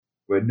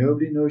where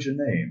Nobody Knows Your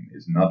Name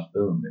is not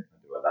filmed in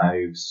front of a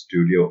live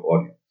studio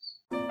audience.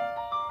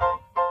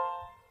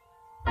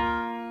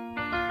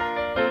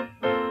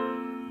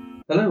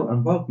 Hello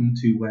and welcome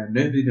to Where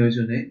Nobody Knows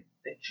Your Name,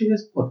 a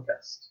Cheers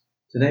podcast.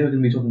 Today we're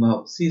going to be talking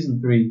about Season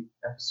 3,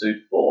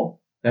 Episode 4,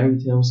 Fairy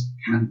Tales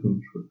Can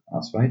Come True.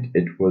 That's right,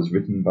 it was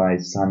written by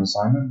Sam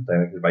Simon,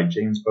 directed by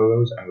James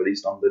Burrows, and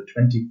released on the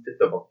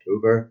 25th of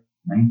October,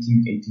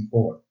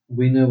 1984.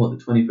 We know what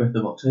the 25th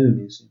of October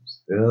means,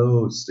 James.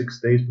 Oh,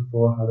 6 days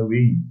before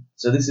Halloween.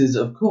 So this is,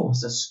 of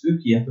course, a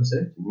spooky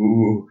episode.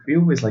 Ooh, we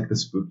always like the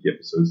spooky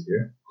episodes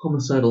here.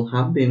 Homicidal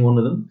Ham being one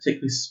of them,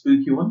 particularly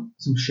spooky one.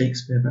 Some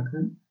Shakespeare back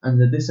then.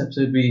 And this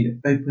episode we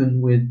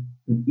open with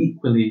an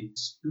equally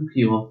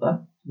spooky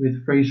author,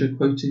 with Frasier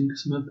quoting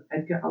some of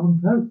Edgar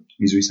Allan Poe.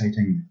 He's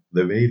reciting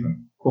The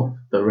Raven. Quoth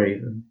the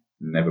Raven.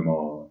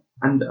 Nevermore.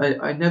 And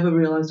I never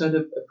realised I'd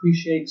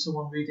appreciate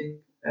someone reading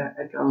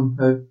Edgar Allan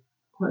Poe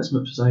quite as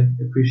much as I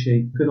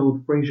appreciate good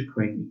old Frasier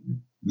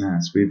Crane.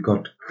 Yes, we've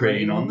got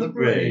Crane on the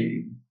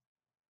Brain.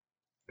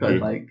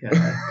 Got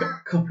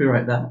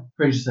copyright that.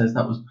 Frasier says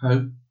that was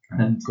Poe.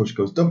 And Coach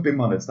goes, don't be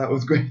modest, that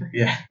was great.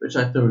 Yeah, which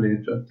I thoroughly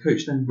enjoyed.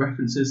 Coach then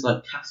references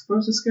like Casper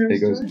as a scary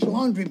story. It's a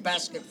laundry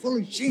basket full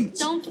of sheets.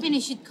 Don't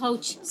finish it,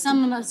 Coach.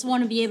 Some of us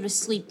want to be able to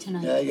sleep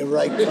tonight. Yeah, you're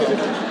right, Coach.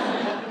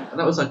 And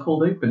that was our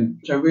cold opening,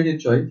 which I really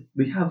enjoyed.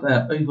 We have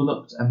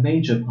overlooked a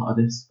major part of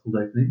this cold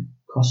opening.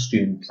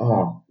 Costumes.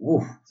 Oh,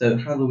 woof. So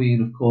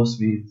Halloween, of course,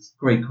 means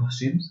great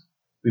costumes.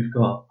 We've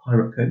got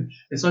Pirate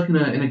Coach. It's like in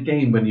a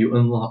game when you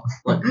unlock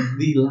like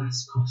the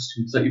last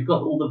costume. So you've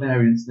got all the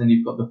variants, and then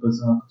you've got the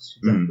bizarre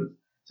costumes afterwards.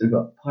 So we've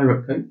got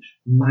Pirate Coach,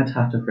 Mad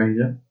Hatter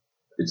Frasier,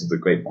 Which is a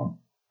great one.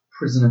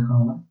 Prisoner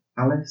Carla,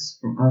 Alice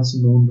from Alice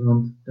in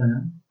Wonderland,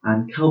 Diane,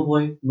 and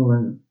Cowboy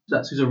Malone.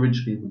 That's who's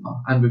originally in the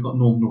bar. And we've got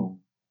Norm.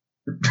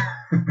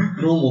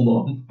 Normal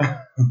Norm.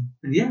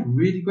 And yeah,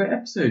 really great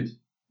episode.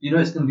 You know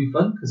it's going to be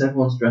fun because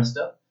everyone's dressed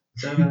up.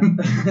 So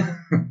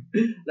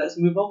let's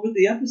move on with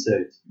the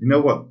episode. You know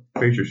what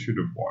Frasier should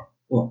have worn?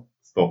 What?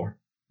 Thor.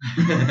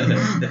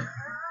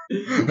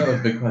 That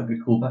would be quite a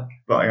good callback.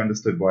 But I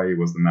understood why he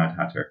was the Mad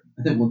Hatter.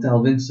 I think we'll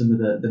delve into some of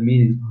the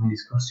meanings behind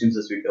these costumes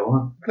as we go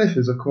on. Cliff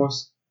is, of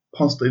course,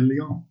 Ponce de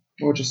Leon.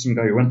 Or just some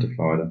guy who went to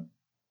Florida.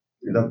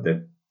 He loved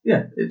it.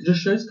 Yeah, it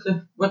just shows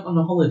Cliff went on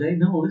a holiday,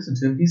 no one listened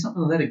to him, he's not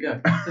going to let it go.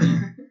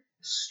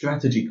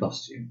 Strategy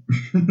costume.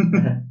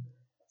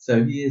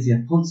 So he is,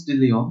 Ponce de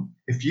Leon.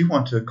 If you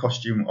want a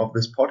costume of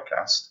this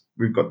podcast,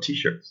 we've got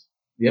t-shirts.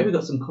 Yeah, we've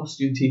got some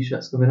costume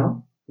t-shirts coming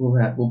on.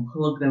 We'll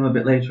plug them a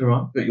bit later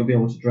on, but you'll be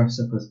able to dress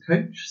up as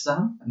Coach,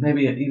 Sam, and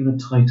maybe even a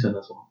Titan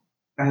as well.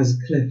 As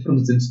Cliff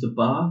comes into the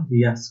bar,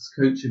 he asks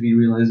Coach if he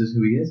realises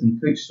who he is,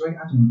 and Coach is very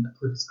adamant that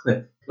Cliff's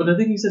Cliff. But I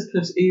think he says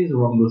Cliff's ears are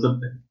wrong or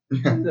something.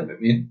 He's a bit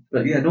mean.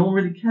 But yeah, no one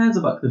really cares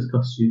about Cliff's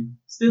costume.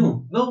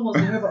 Still, no one wants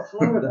to hear about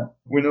Florida.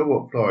 We know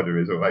what Florida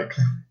is, alright?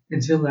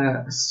 Until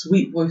a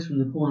sweet voice from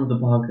the corner of the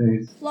bar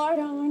goes,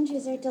 Florida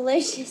oranges are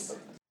delicious. Do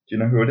you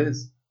know who it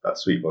is? That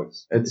sweet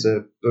voice. It's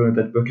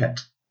Bernadette Burkett.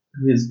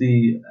 who is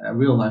the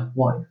real-life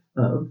wife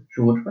of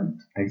George Wendt.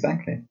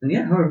 Exactly. And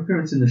yeah, her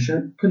appearance in the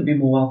show couldn't be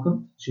more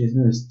welcome. She is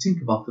known as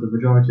Tinkerbell for the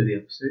majority of the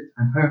episode,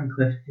 and her and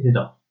Cliff hit it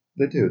off.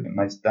 They do. A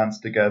nice dance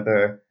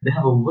together. They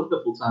have a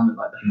wonderful time at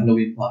like the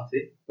Halloween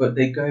party, but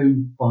they go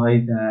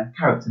by their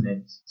character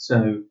names.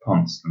 So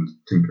Ponce and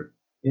Tinker.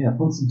 yeah,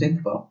 Ponce and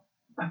Tinkerbell.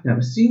 I've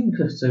never seen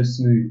Cliff so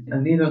smooth,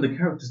 and neither are the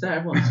characters there.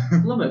 Everyone's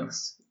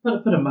flummoxed.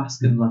 Put a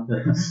mask and like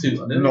a suit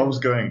on him. And I was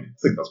going, I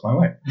think that's my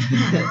wife.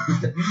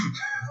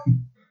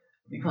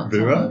 You can't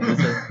Vera? tell though,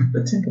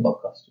 it's a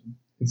Tinkerbell costume.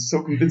 It's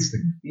so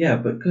convincing. Yeah,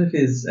 but Cliff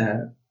is,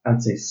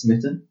 I'd say,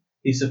 smitten.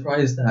 He's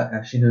surprised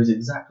that she knows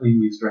exactly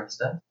who he's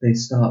dressed as. They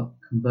start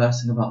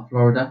conversing about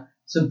Florida,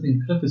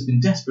 something Cliff has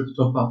been desperate to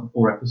talk about for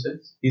 4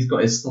 episodes. He's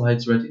got his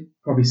slides ready.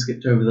 Probably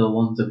skipped over the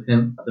ones of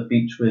him at the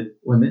beach with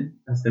women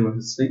as they were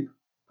asleep.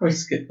 Probably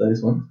skipped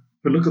those ones.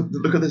 But look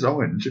at this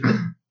orange.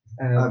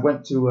 I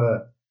went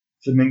to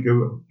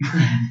Flamingo.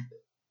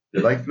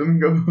 You like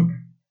Flamingo?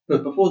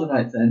 But before the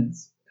night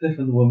ends, Cliff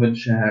and the woman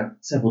share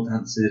several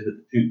dances with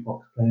the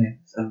jukebox playing.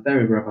 It's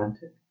very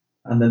romantic.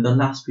 And then the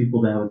last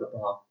people there in the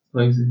bar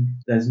closing.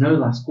 There's no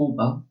last call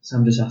bell.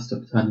 Sam just has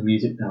to turn the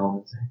music down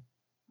and say,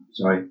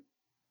 sorry,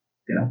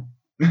 get out.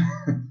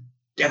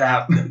 Get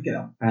out. Get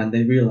out. And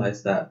they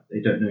realise that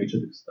they don't know each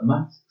other because of the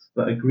masks,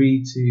 but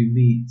agree to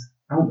meet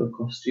out of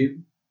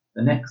costume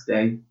the next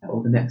day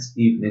or the next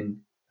evening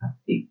at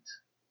 8.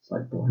 It's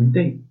like blind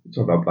date. You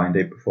talked about blind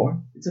date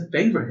before. It's a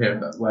favourite here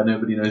where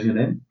nobody knows your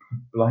name.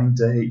 Blind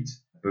date.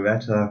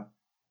 Beretta.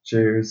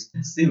 Cheers.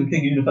 Stephen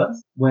King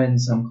universe. When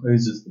Sam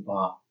closes the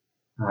bar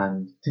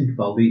and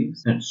Tinkerbell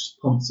leaves, and it's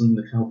Ponce and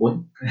the cowboy.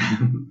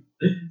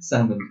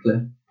 Sam and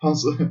Cliff.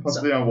 Ponce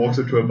Leon walks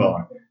up to a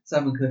bar.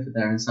 Sam and Cliff are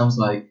there, and Sam's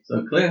like,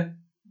 so clear?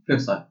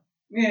 Cliff's like,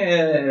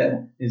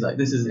 yeah. He's like,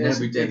 this is an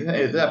everyday thing.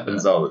 It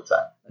happens all the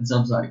time. And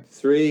Sam's like,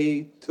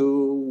 3,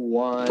 2,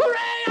 1. Hooray,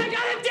 I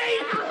got a date!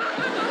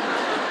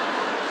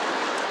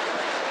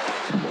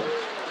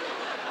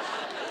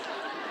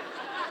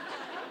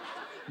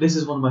 this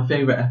is one of my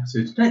favourite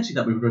episodes, potentially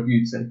that we've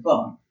reviewed so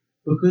far.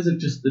 because of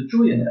just the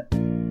joy in it.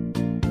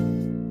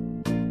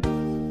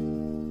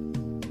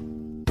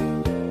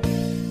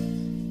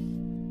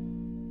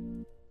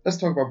 Let's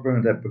talk about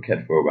Bernadette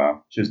Burkett for a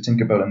while. She was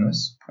Tinkerbell in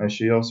this.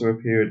 She also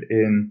appeared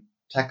in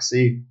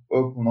Taxi,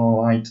 Open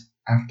All Night,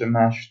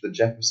 Aftermath, The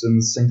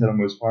Jeffersons, St.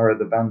 Elmo's Fire,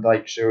 The Van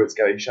Dyke Show, It's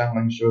Gary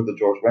Shandling Show, The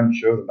George Wendt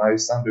Show, The Larry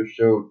Sanders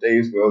Show,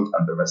 Dave's World,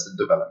 and Arrested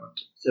Development.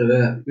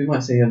 So we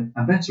might say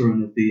a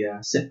veteran of the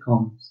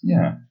sitcoms.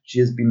 Yeah. She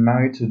has been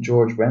married to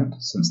George Wendt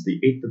since the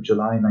 8th of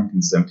July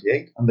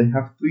 1978, and they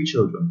have 3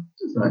 children.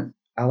 That's nice.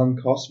 Alan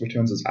Cost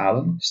returns as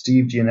Alan,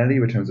 Steve Gianelli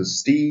returns as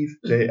Steve,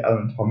 J.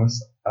 Allen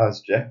Thomas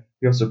as Jeff.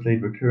 He also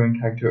played recurring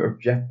character of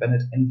Jeff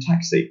Bennett in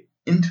Taxi.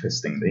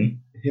 Interestingly,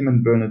 him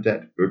and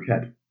Bernadette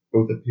Burkett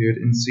both appeared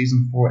in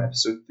Season 4,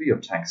 Episode 3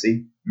 of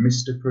Taxi,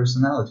 Mr.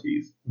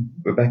 Personalities.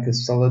 Rebecca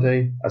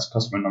Soliday as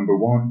customer number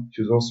 1.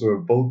 She was also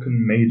a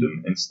Vulcan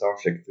maiden in Star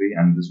Trek 3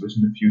 and has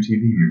written a few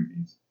TV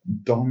movies.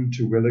 Don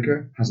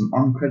Terwilliger has an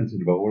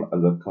uncredited role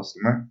as a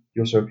customer.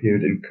 He also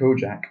appeared in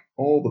Kojak,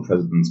 All the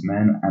President's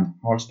Men, and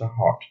Heart to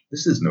Heart.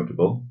 This is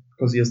notable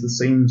because he has the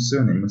same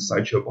surname as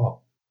Sideshow Bob.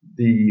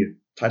 The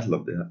title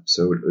of the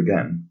episode,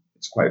 again,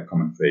 it's quite a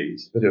common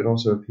phrase, but it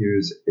also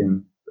appears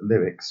in the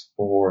lyrics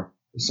for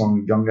the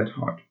song Young at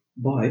Heart.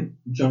 By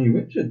Johnny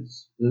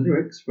Richards. The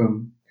lyrics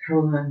from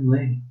Caroline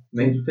Lane,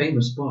 made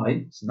famous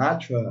by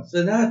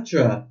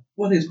Sinatra.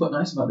 What is quite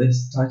nice about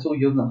this title,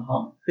 Young at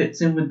Heart,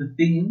 fits in with the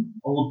theme,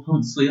 Old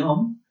Ponce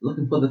Leon,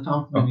 looking for the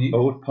fountain of youth.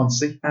 Old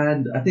Ponce.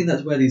 And I think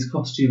that's where these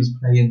costumes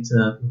play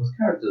into people's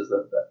characters a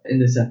little bit. In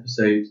this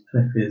episode,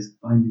 Cliff is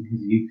finding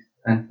his youth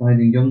and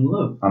finding young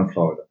love. And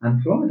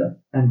Florida.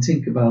 And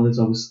Tinkerbell is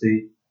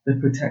obviously the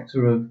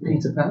protector of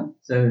Peter Pan.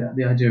 So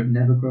the idea of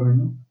never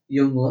growing up.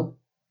 Young love,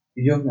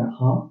 young at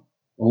heart,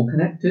 all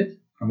connected.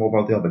 And what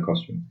about the other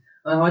costume?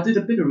 I did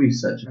a bit of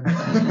research.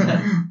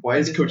 Why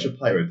is Coach a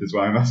pirate, is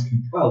what I'm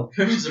asking. Well,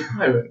 Coach is a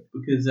pirate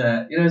because,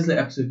 as the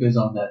episode goes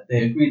on,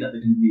 they agree that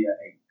they're going to be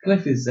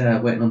Cliff is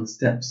waiting on the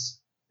steps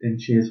in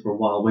Cheers for a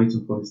while,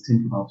 waiting for his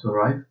Tinkerbell to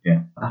arrive.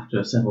 Yeah.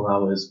 After several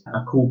hours,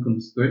 a call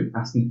comes through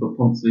asking for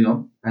Ponce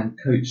Leon, and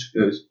Coach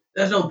goes,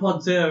 "There's no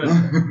Ponce here,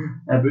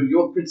 but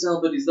your Prince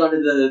Albert is not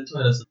in the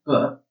toilet."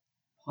 But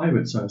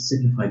pirates are a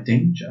signified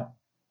danger.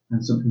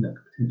 And something that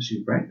could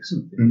potentially wreck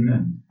something.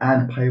 Mm.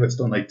 And pirates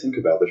don't like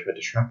Tinkerbell, they try to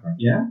trap her.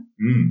 Yeah.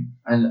 Mm.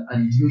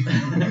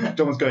 And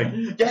Thomas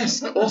going,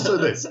 yes, also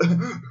this.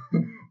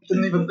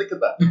 Didn't even think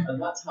of that.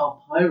 And that's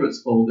how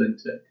pirates fold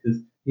into it,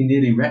 because he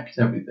nearly wrecked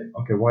everything.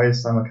 Okay, why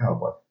is Sam a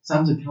cowboy?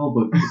 Sam's a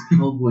cowboy because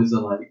cowboys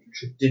are like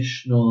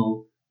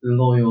traditional,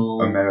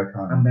 loyal,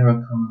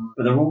 American.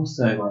 But they're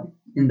also like,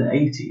 in the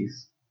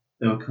 80s,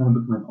 they were kind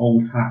of becoming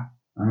old hat,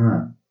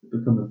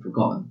 becoming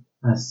forgotten.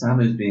 As Sam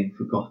is being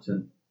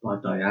forgotten by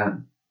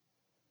Diane.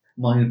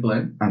 Mind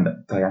blown. And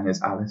Diane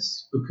is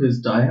Alice. Because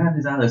Diane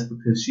is Alice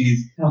because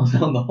she's held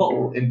down the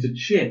hole into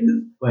Cheers,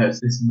 where it's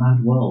this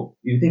mad world.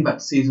 You think back to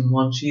season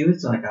 1, she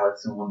was like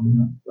Alice in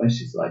Wonderland, where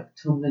she's like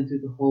tumbling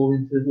through the hole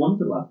into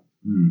Wonderland.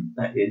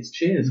 That is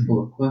Cheers,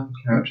 full of quirky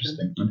characters.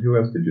 Interesting. And who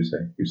else did you say?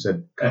 You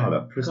said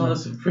Carla, prisoner.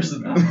 Carla's a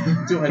prisoner.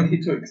 Do I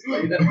need to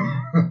explain it?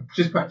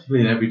 She's practically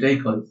an everyday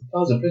clothes.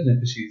 Carla's a prisoner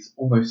because she's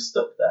almost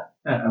stuck there.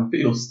 And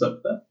feels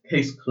stuck there.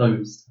 Case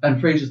closed.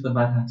 And Frasier's the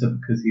Mad Hatter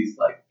because he's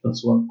like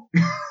 +1.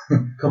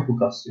 Couple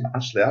costume.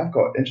 Actually, I've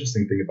got an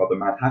interesting thing about the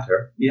Mad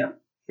Hatter. Yeah.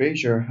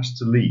 Frasier has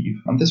to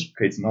leave, and this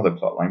creates another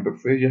plot line, but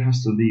Frasier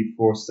has to leave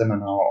for a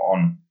seminar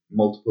on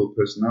multiple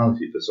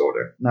personality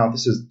disorder. Now,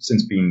 this has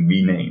since been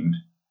renamed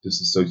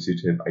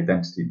dissociative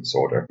identity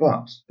disorder,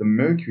 but the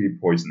mercury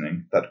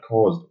poisoning that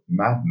caused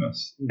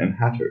madness in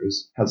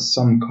Hatters has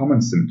some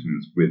common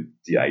symptoms with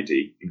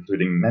DID,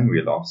 including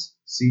memory loss,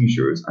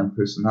 seizures, and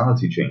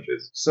personality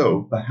changes.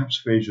 So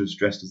perhaps Frasier's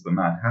dressed as the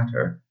Mad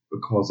Hatter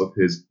because of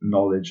his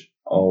knowledge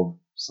of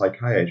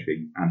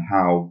psychiatry and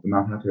how the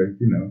Mad Hatter,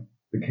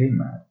 became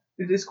mad.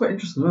 It's quite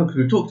interesting as well, because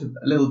we talked a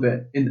little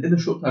bit, in the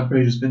short time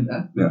Frasier's been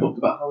there, we talked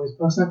about how his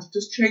personality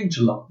does change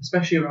a lot,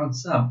 especially around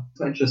Sam. It's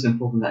quite interesting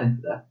pulling that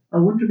into there. I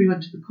wonder if he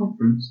went to the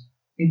conference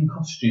in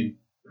costume,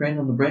 preying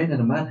on the brain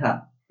and a mad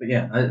hat. But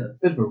yeah, a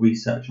bit of a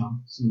research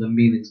on some of the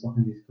meanings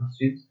behind these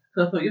costumes.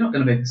 So I thought, you're not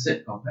going to make a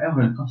sitcom for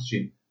everyone in a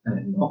costume and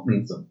it not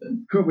mean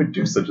something. Who would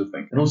do such a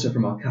thing? And also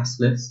from our cast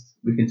list,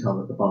 we can tell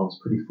that the bar was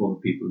pretty full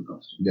of people in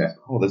costumes. Yeah.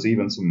 Oh, there's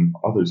even some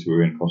others who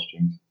are in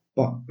costumes.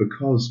 But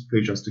because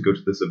Frasier has to go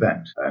to this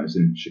event, and it's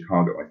in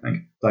Chicago, I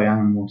think,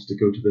 Diane wanted to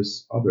go to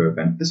this other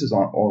event. This is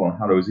all on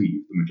Hallows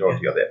Eve, the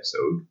majority of the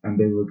episode, and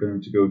they were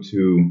going to go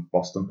to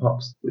Boston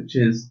Pops. Which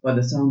is, by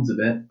the sounds of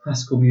it,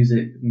 classical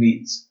music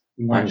meets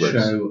light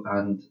show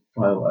and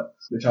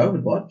fireworks, which I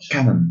would watch.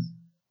 Cannons.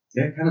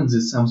 Yeah, cannons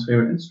is Sam's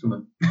favourite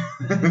instrument.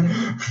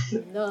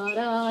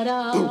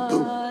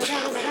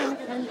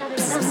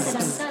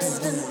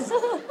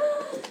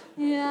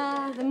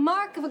 Yeah, the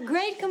mark of a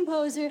great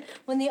composer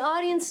when the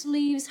audience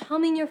leaves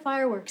humming your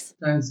fireworks.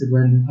 Diane said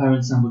when her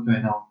and Sam were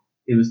going out,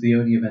 it was the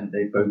only event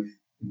they both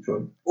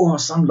enjoyed. Oh,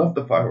 Sam loved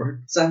the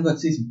fireworks. Sam got to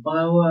see some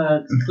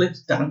fireworks,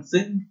 Cliff's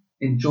dancing,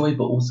 in joy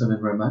but also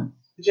in romance.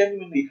 A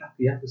genuinely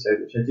happy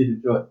episode, which I did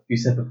enjoy. You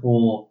said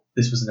before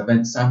This was an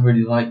event Sam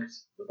really liked,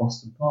 the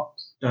Boston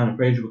Pops. Diane and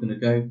Frasier were going to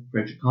go.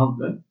 Frasier can't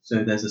go,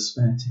 so there's a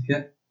spare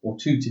ticket, or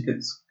 2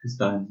 tickets, because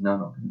Diane's now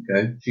not going to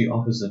go. She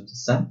offers them to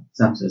Sam.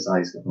 Sam says,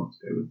 he's got not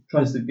to go with.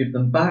 Tries to give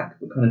them back,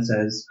 but kind of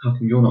says, how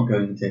come you're not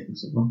going and taking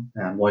someone?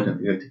 And why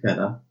don't we go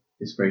together?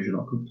 Is Frasier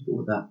not comfortable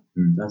with that?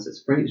 Dan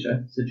says,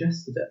 Frasier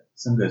suggested it.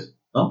 Sam goes,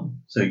 oh,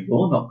 so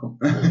you're not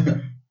comfortable with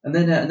it? And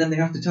then they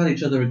have to tell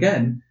each other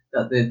again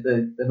that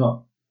they're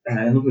not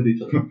in love with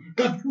each other.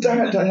 God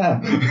damn it,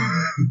 Diane!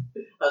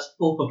 That's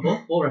 4 for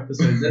 4, 4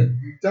 episodes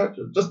in.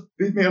 Just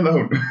leave me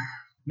alone.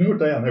 No,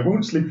 Diane, I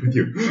won't sleep with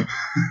you.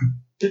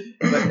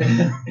 But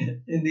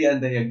in the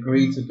end, they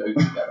agree to go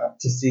together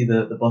to see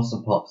the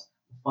Boston Pops,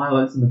 the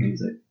fireworks and the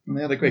music. And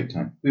they had a great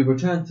time. We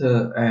return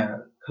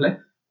to Cliff,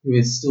 who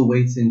is still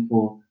waiting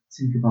for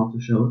Tinkerbell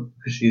to show up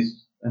because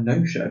she's a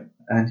no-show.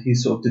 And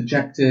he's sort of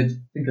dejected,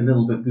 I think a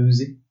little bit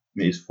boozy.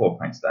 He's 4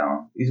 pints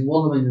down. He's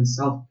wallowing in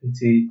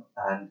self-pity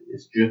and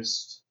is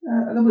just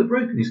a little bit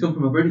broken. He's come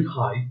from a really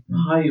high. The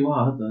higher you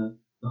are, the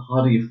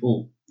harder you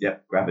fall.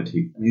 Yep,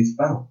 gravity. And he's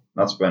fell.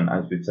 That's when,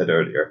 as we said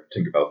earlier,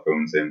 Tinkerbell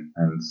phones in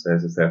and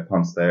says it's their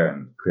Ponce there,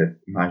 and Cliff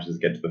manages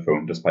to get to the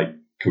phone despite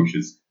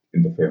Coach's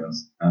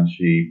interference. And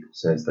she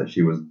says that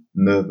she was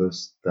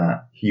nervous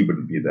that he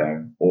wouldn't be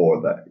there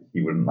or that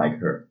he wouldn't like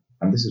her.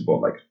 And this is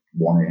what, like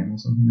 1 a.m. or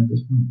something at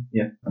this point?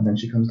 Yeah. And then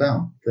she comes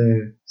down. They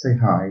say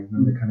hi, and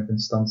then they're kind of in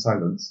stunned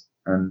silence.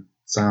 And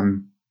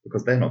Sam,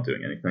 because they're not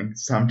doing anything,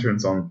 Sam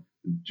turns on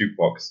the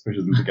jukebox,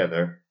 pushes them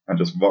together, and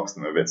just rocks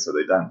them a bit so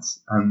they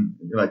dance. And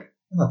you're like,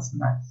 oh, that's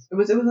nice. It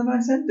was a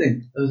nice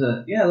ending. It was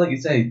like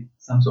you say,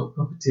 Sam sort of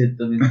puppeted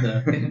them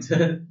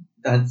into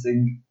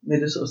dancing. They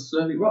just sort of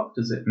slowly rocked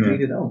as it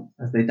faded on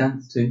as they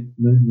danced to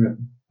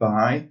Moonroom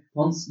By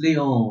Ponce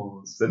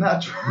Leon.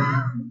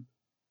 Sinatra.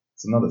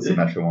 It's another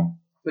Sinatra one.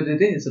 But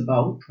it is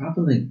about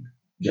travelling,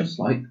 just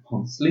like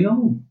Ponce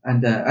Leon.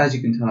 And as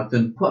you can tell, I've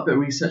done quite a bit of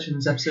research in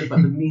this episode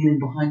about the meaning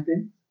behind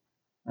things.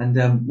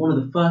 And one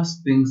of the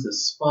first things that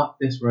sparked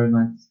this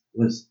romance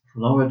was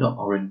Florida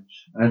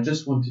orange. And I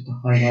just wanted to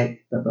highlight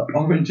that the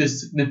orange's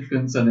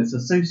significance and its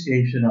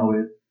association are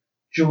with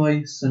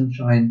joy,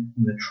 sunshine,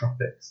 and the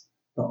tropics.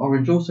 The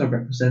orange also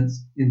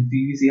represents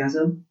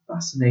enthusiasm,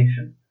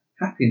 fascination,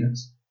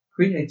 happiness,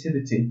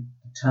 creativity,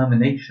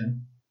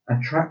 determination,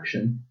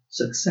 attraction,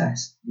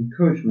 success,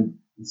 encouragement,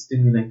 and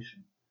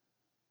stimulation.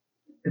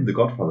 In the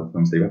Godfather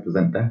films, they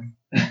represent death.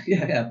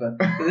 but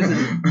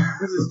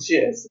this is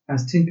Cheers.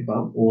 As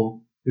Tinkerbell,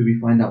 or who we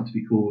find out to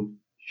be called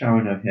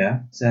Sharon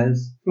O'Hare,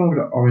 says,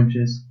 Florida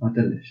oranges are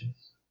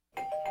delicious.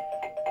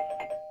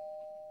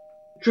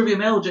 Trivia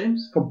mail,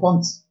 James. From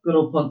Ponce. Good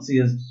old Ponce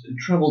has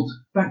travelled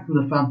back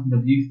from the Fountain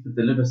of Youth to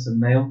deliver some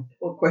mail.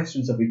 What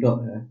questions have we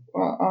got here?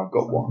 Well, I've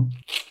got one.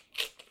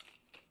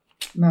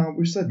 Now,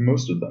 we've said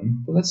most of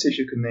them, but let's see if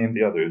you can name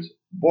the others.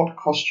 What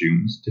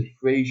costumes did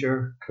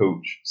Frasier,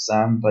 Coach,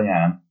 Sam,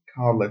 Diane,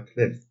 Carla,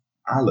 Cliff,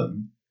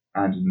 Alan,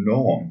 and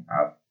Norm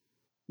have?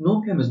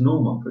 Norm came as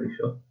Norm, I'm pretty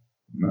sure.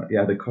 No,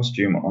 yeah, the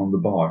costume on the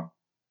bar.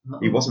 Uh-oh.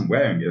 He wasn't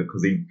wearing it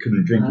because he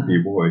couldn't drink if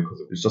he wore it because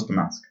it was just a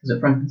mask. Is it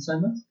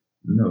Frankenstein mask?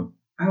 No.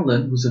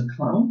 Alan was a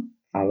clown.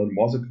 Alan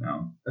was a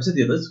clown. I said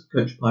the others.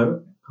 Coach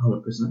Pirate,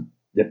 Carla Prisoner.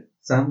 Yep.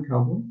 Sam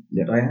Cowboy.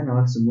 Yep. Diane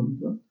Alison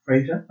Wonderful.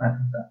 Frasier, I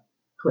have that.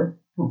 Cliff,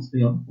 Ponce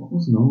Leon. What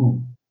was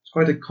Norm? It's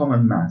quite a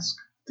common mask.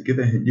 To give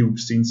a hint, you've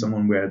seen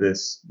someone wear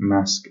this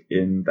mask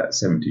in that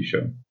 70s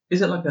show.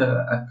 Is it like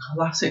a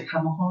classic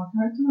Hammer horror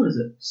character, or is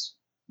it?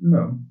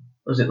 No.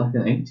 Or is it like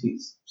an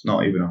 80s? It's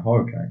not even a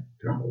horror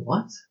character. Oh,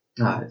 what?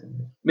 I don't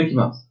know. Mickey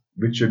Mouse.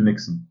 Richard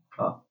Nixon.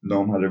 Oh.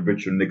 Norm had a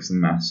Richard Nixon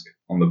mask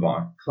on the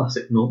bar.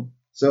 Classic Norm.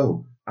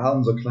 So,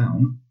 Alan's a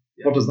clown.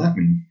 Yeah. What does that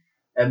mean?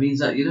 It means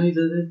that, you know,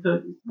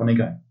 the Funny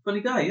guy.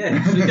 funny guy,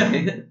 yeah. Funny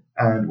guy.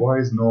 And why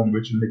is Norm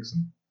Richard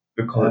Nixon?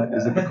 Because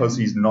is it because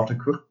he's not a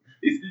crook?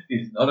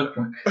 He's not a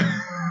crook.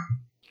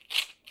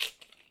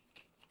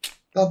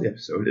 Start the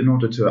episode in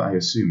order to, I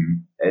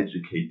assume,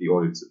 educate the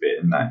audience a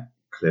bit in that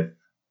Cliff,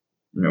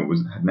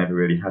 had never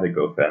really had a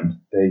girlfriend.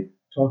 They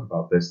talk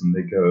about this and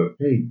they go,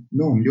 "Hey,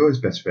 Norm, you're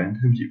his best friend.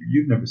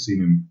 You've never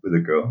seen him with a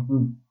girl.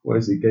 What,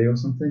 is he gay or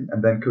something?"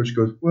 And then Coach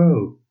goes,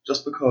 "Whoa,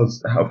 just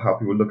because of how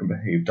people look and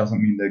behave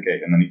doesn't mean they're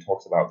gay." And then he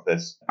talks about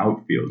this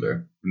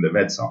outfielder in the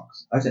Red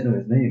Sox. I don't know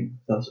his name.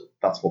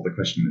 That's what the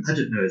question I is.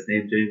 don't know his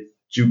name, James.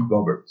 Duke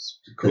Roberts.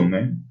 Cool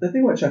name. The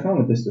thing which I found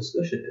with this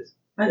discussion is,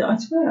 I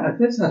swear,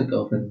 Cliff's had a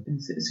girlfriend in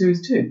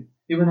series 2.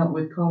 He went out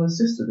with Carla's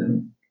sister,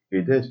 didn't he?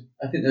 He did.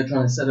 I think they're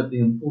trying to set up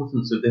the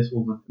importance of this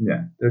woman.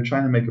 Yeah, they're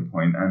trying to make a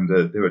point and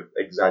they were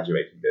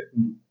exaggerating it.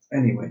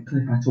 Anyway,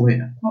 Cliff had to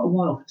wait quite a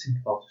while for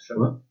Tinkerbell to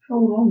show up. How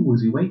long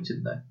was he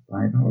waiting there?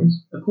 5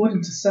 hours?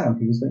 According to Sam,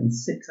 he was waiting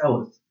 6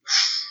 hours.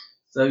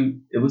 So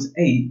it was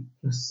 8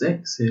 plus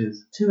 6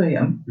 is 2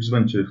 a.m. Which is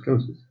when Cheers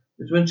closes.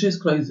 Which when Cheers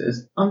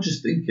closes, I'm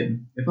just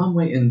thinking, if I'm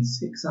waiting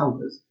 6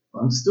 hours, but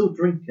I'm still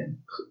drinking,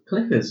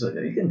 Cliff is,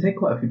 he can take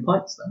quite a few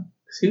pints then.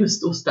 Because he was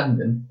still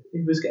standing.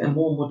 He was getting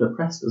more and more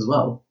depressed as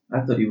well.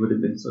 I thought he would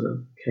have been sort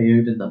of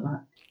KO'd in the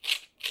back.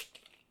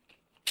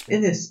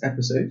 In this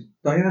episode,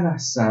 Diane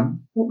asks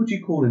Sam, what would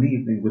you call an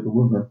evening with a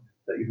woman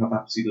that you have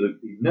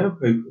absolutely no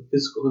hope of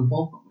physical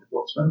involvement with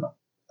whatsoever.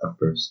 At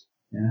first.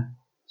 Yeah,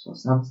 that's what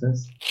Sam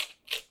says.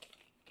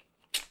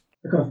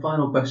 I've got a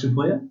final question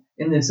for you.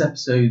 In this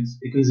episode,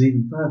 it goes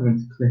even further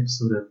into Cliff's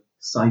sort of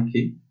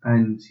psyche,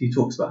 and he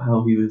talks about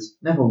how he was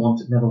never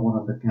wanted, never one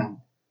of the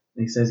gang.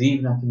 And he says he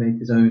even had to make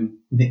his own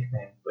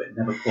nickname, but it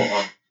never caught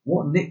on.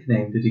 What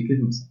nickname did he give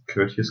himself?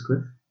 Courteous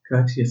Cliff?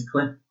 Courteous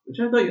Cliff, which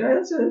I thought,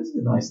 that's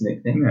a nice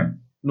nickname. Yeah.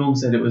 Norm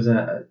said it was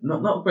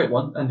not a great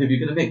one, and if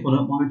you're going to make one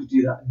up, why would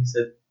you do that? And he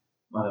said,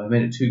 well, I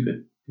made it too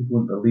good.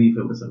 People wouldn't believe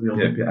it was a real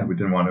nickname. Yeah, we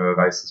didn't want to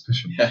arouse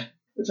suspicion. Yeah,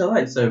 which I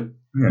like. So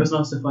Yeah. it was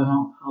nice to find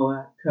out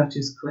how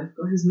Courteous Cliff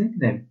got his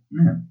nickname.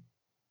 Yeah.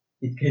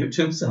 He gave it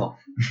to himself.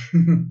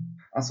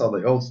 That's how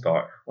they all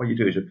start. What you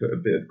do is you put a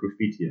bit of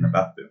graffiti in the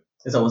bathroom.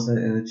 Is that what's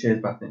in the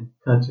Cheers bathroom?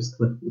 Courteous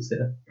Cliff was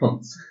here.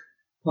 Punts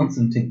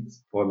and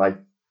tinks. For life,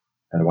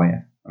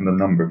 LYF. And the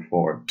number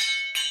 4.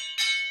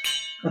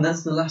 And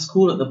that's the last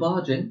call at the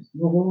bar, James.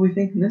 What were we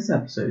thinking this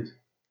episode?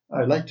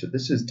 I liked it.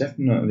 This is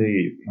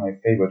definitely my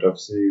favourite of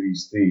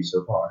Series 3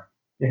 so far.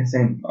 Yeah,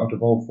 same. Out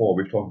of all 4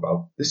 we've talked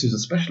about, this is a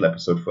special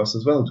episode for us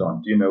as well,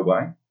 John. Do you know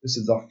why? This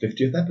is our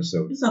 50th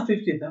episode. It's our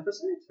 50th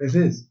episode. It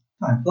is.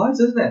 Time flies,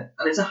 isn't it?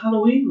 And it's a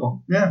Halloween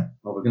one. Yeah.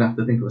 Well, we're going to have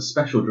to think of a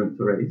special drink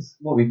to raise.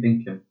 What are we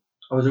thinking?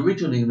 I was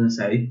originally going to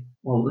say,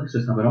 well, let's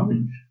just have an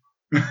orange.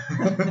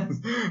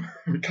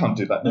 We can't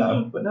do that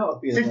now. But no,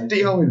 it'd be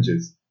 50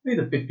 oranges.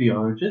 Maybe the 50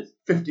 oranges.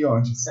 50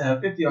 oranges.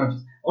 50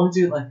 oranges. I want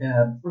to do like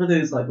one of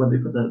those, like when they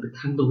put the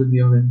candle in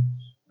the orange.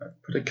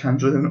 Put a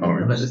candle in an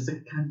orange. Like just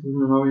stick a candle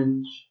in an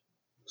orange.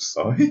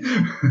 Sorry? You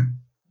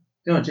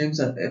know what, James?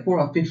 For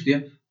our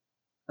 50th,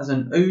 as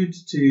an ode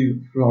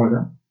to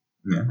Florida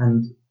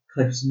and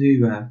Cliff's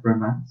new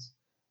romance,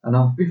 and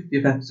our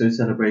 50th episode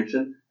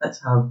celebration,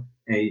 let's have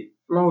a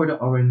Florida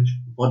orange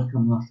vodka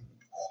martini.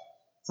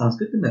 Sounds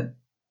good, doesn't it?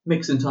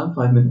 Mix in time,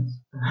 5 minutes.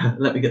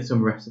 Let me get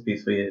some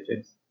recipes for you,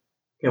 James.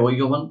 Okay, what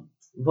you got? One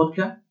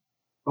vodka,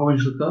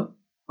 orange liqueur,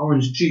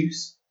 orange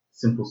juice,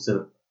 simple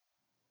syrup.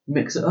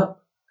 Mix it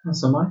up, have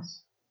some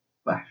ice.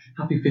 Bash.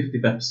 Happy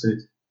 50th episode.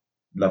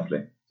 Lovely.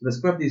 So let's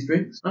grab these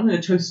drinks. I'm going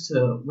to toast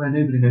to Where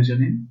Nobody Knows Your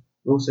Name.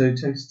 We'll also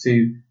toast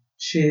to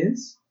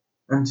Cheers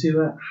and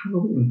to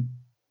Halloween.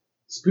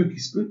 Spooky,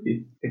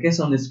 spooky. I guess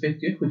on this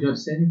 50th, would you like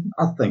to say anything?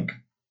 I think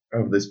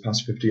over this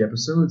past 50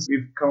 episodes,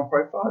 we've come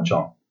quite far,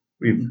 John.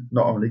 We've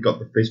not only got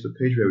the Facebook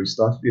page where we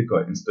started, we've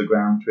got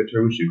Instagram,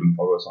 Twitter, which you can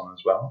follow us on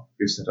as well.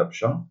 We've set up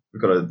shop.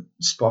 We've got a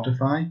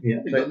Spotify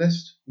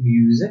playlist.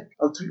 Music.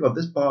 I'll tell you what,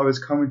 this bar is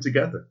coming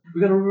together.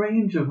 We've got a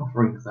range of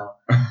offerings now.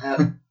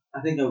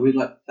 I think we'd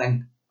like to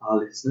thank our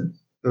listeners.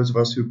 Those of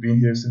us who've been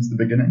here since the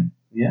beginning.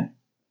 Yeah.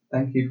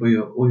 Thank you for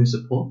all your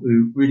support.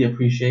 We really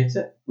appreciate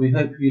it. We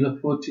hope you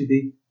look forward to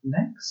the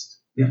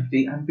next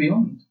 50 and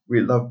beyond.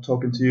 We love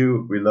talking to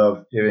you. We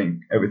love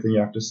hearing everything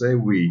you have to say.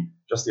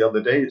 Just the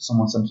other day,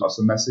 someone sent us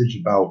a message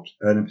about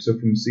an episode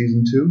from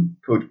Season 2,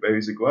 Coach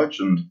Buries a Grudge,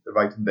 and they're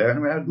right in there,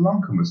 and we had a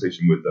long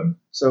conversation with them.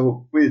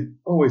 So we'd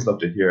always love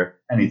to hear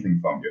anything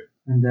from you.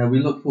 And we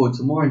look forward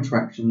to more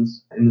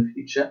interactions in the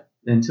future.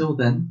 Until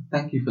then,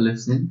 thank you for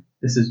listening.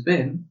 This has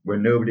been Where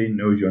Nobody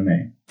Knows Your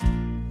Name.